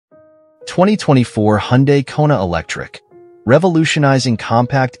2024 Hyundai Kona Electric, revolutionizing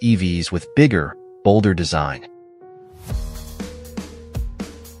compact EVs with bigger, bolder design.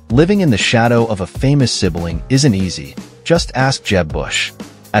 Living in the shadow of a famous sibling isn't easy, just ask Jeb Bush.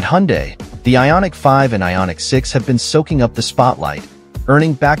 At Hyundai, the Ioniq 5 and Ioniq 6 have been soaking up the spotlight,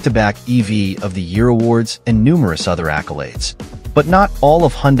 earning back-to-back EV of the Year awards and numerous other accolades. But not all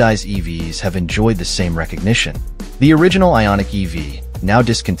of Hyundai's EVs have enjoyed the same recognition. The original Ioniq EV, now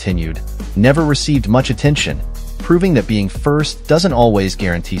discontinued, never received much attention, proving that being first doesn't always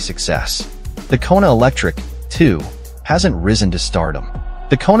guarantee success. The Kona Electric, too, hasn't risen to stardom.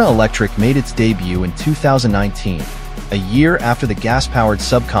 The Kona Electric made its debut in 2019, a year after the gas-powered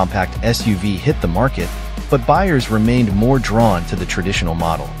subcompact SUV hit the market, but buyers remained more drawn to the traditional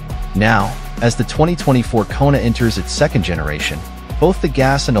model. Now, as the 2024 Kona enters its second generation, both the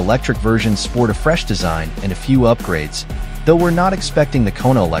gas and electric versions sport a fresh design and a few upgrades, though we're not expecting the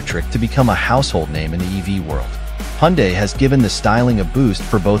Kona Electric to become a household name in the EV world. Hyundai has given the styling a boost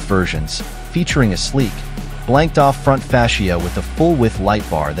for both versions, featuring a sleek, blanked-off front fascia with a full-width light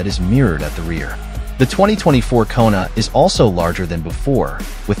bar that is mirrored at the rear. The 2024 Kona is also larger than before,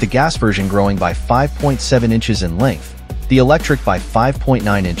 with the gas version growing by 5.7 inches in length, the electric by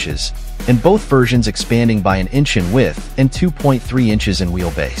 5.9 inches, and both versions expanding by an inch in width and 2.3 inches in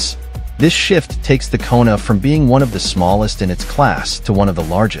wheelbase. This shift takes the Kona from being one of the smallest in its class to one of the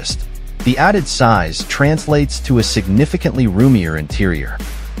largest. The added size translates to a significantly roomier interior.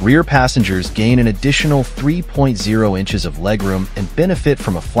 Rear passengers gain an additional 3.0 inches of legroom and benefit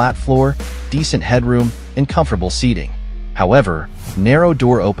from a flat floor, decent headroom, and comfortable seating. However, narrow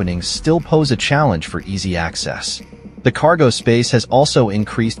door openings still pose a challenge for easy access. The cargo space has also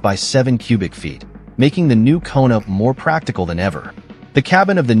increased by 7 cubic feet, making the new Kona more practical than ever. The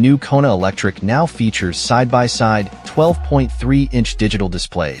cabin of the new Kona Electric now features side-by-side 12.3-inch digital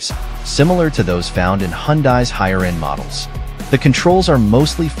displays, similar to those found in Hyundai's higher-end models. The controls are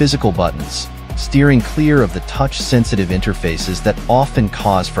mostly physical buttons, steering clear of the touch-sensitive interfaces that often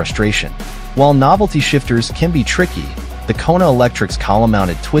cause frustration. While novelty shifters can be tricky, the Kona Electric's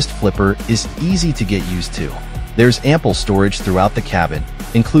column-mounted twist flipper is easy to get used to. There's ample storage throughout the cabin,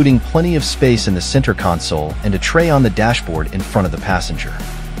 including plenty of space in the center console and a tray on the dashboard in front of the passenger.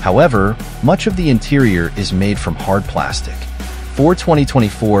 However, much of the interior is made from hard plastic. For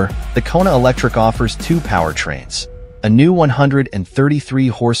 2024, the Kona Electric offers two powertrains: a new 133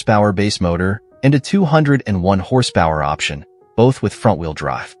 horsepower base motor and a 201 horsepower option, both with front-wheel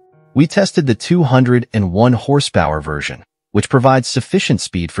drive. We tested the 201 horsepower version, which provides sufficient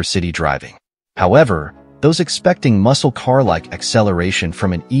speed for city driving. However, those expecting muscle car-like acceleration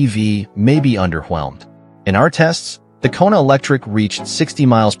from an EV may be underwhelmed. In our tests, the Kona Electric reached 60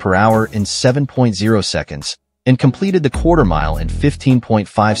 miles per hour in 7.0 seconds and completed the quarter mile in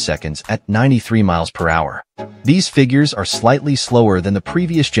 15.5 seconds at 93 miles per hour. These figures are slightly slower than the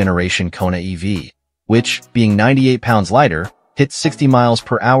previous generation Kona EV, which, being 98 pounds lighter, hit 60 miles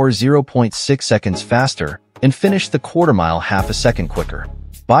per hour 0.6 seconds faster and finished the quarter mile half a second quicker.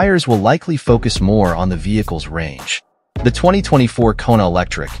 Buyers will likely focus more on the vehicle's range. The 2024 Kona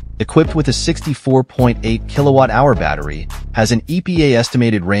Electric, equipped with a 64.8 kilowatt-hour battery, has an EPA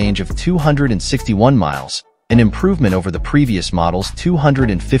estimated range of 261 miles, an improvement over the previous model's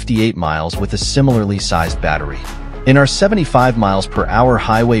 258 miles with a similarly sized battery. In our 75 miles per hour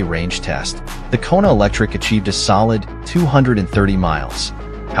highway range test, the Kona Electric achieved a solid 230 miles.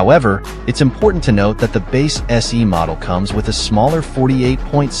 However, it's important to note that the base SE model comes with a smaller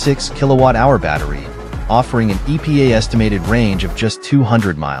 48.6 kilowatt-hour battery, offering an EPA estimated range of just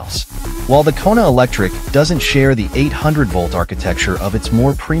 200 miles. While the Kona Electric doesn't share the 800-volt architecture of its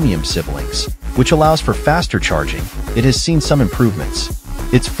more premium siblings, which allows for faster charging, it has seen some improvements.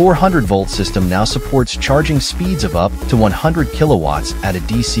 Its 400-volt system now supports charging speeds of up to 100 kilowatts at a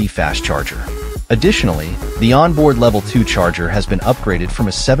DC fast charger. Additionally, the onboard Level 2 charger has been upgraded from a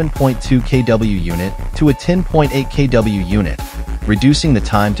 7.2 kW unit to a 10.8 kW unit, reducing the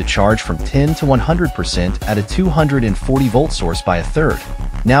time to charge from 10 to 100% at a 240-volt source by a third,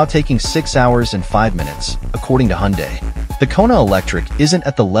 now taking 6 hours and 5 minutes, according to Hyundai. The Kona Electric isn't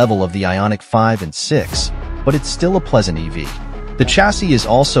at the level of the Ioniq 5 and 6, but it's still a pleasant EV. The chassis is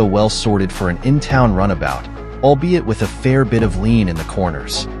also well sorted for an in-town runabout, albeit with a fair bit of lean in the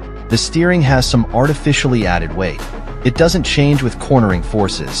corners. The steering has some artificially added weight. It doesn't change with cornering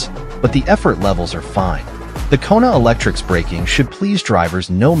forces, but the effort levels are fine. The Kona Electric's braking should please drivers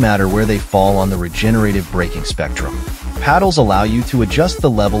no matter where they fall on the regenerative braking spectrum. Paddles allow you to adjust the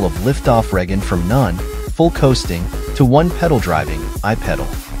level of lift-off regen from none, full coasting, to one-pedal driving, I-pedal,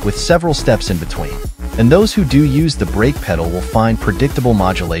 with several steps in between. And those who do use the brake pedal will find predictable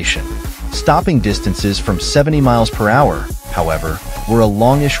modulation. Stopping distances from 70 miles per hour, however, were a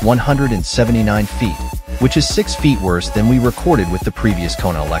longish 179 feet, which is 6 feet worse than we recorded with the previous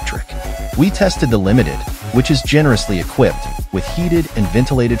Kona Electric. We tested the Limited, which is generously equipped with heated and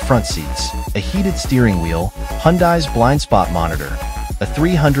ventilated front seats, a heated steering wheel, Hyundai's blind spot monitor, a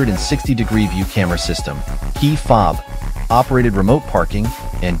 360-degree view camera system, key fob, operated remote parking,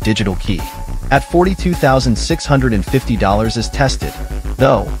 and digital key. At $42,650 as tested,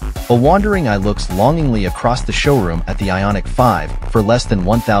 though, a wandering eye looks longingly across the showroom at the Ioniq 5 for less than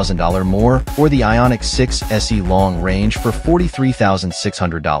 $1,000 more, or the Ioniq 6 SE long range for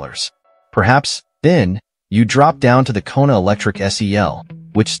 $43,600. Perhaps, then, you drop down to the Kona Electric SEL,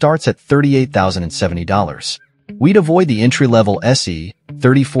 which starts at $38,070. We'd avoid the entry-level SE,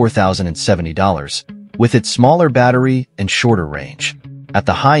 $34,070, with its smaller battery and shorter range. At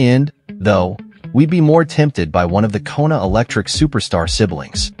the high end, though, we'd be more tempted by one of the Kona Electric superstar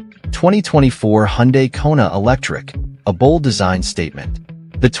siblings. 2024 Hyundai Kona Electric, a bold design statement.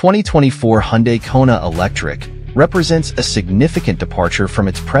 The 2024 Hyundai Kona Electric represents a significant departure from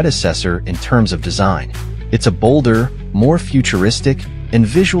its predecessor in terms of design. It's a bolder, more futuristic, and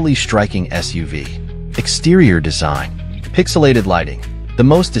visually striking SUV. Exterior design. Pixelated lighting. The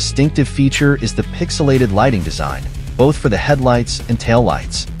most distinctive feature is the pixelated lighting design, both for the headlights and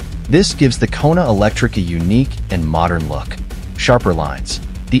taillights. This gives the Kona Electric a unique and modern look. Sharper lines.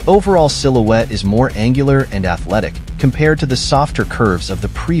 The overall silhouette is more angular and athletic compared to the softer curves of the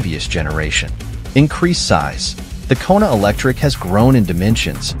previous generation. Increased size. The Kona Electric has grown in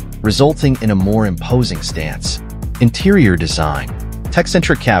dimensions, resulting in a more imposing stance. Interior design.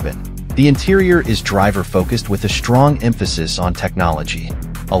 Tech-centric cabin. The interior is driver-focused with a strong emphasis on technology.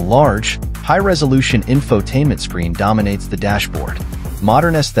 A large, high-resolution infotainment screen dominates the dashboard.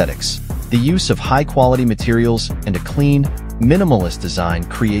 Modern aesthetics. The use of high-quality materials and a clean, minimalist design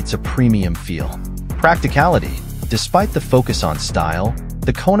creates a premium feel. Practicality. Despite the focus on style,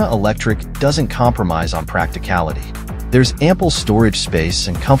 the Kona Electric doesn't compromise on practicality. There's ample storage space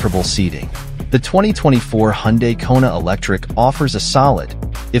and comfortable seating. The 2024 Hyundai Kona Electric offers a solid,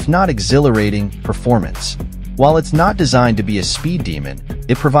 if not exhilarating, performance. While it's not designed to be a speed demon,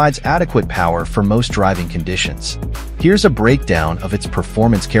 it provides adequate power for most driving conditions. Here's a breakdown of its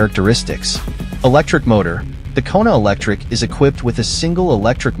performance characteristics. Electric motor. The Kona Electric is equipped with a single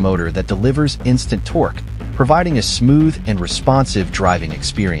electric motor that delivers instant torque, providing a smooth and responsive driving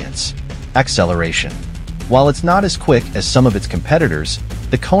experience. Acceleration. While it's not as quick as some of its competitors,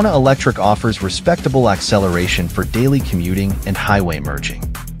 the Kona Electric offers respectable acceleration for daily commuting and highway merging.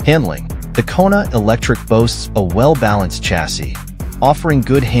 Handling. The Kona Electric boasts a well-balanced chassis, offering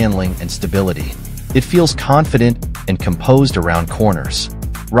good handling and stability. It feels confident and composed around corners.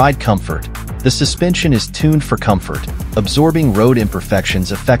 Ride comfort. The suspension is tuned for comfort, absorbing road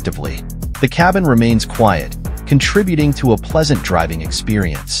imperfections effectively. The cabin remains quiet, contributing to a pleasant driving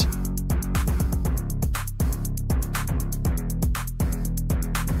experience.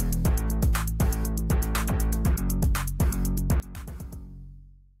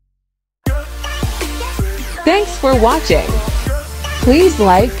 Thanks for watching. Please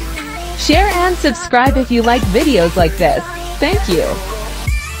like, share, and subscribe if you like videos like this. Thank you.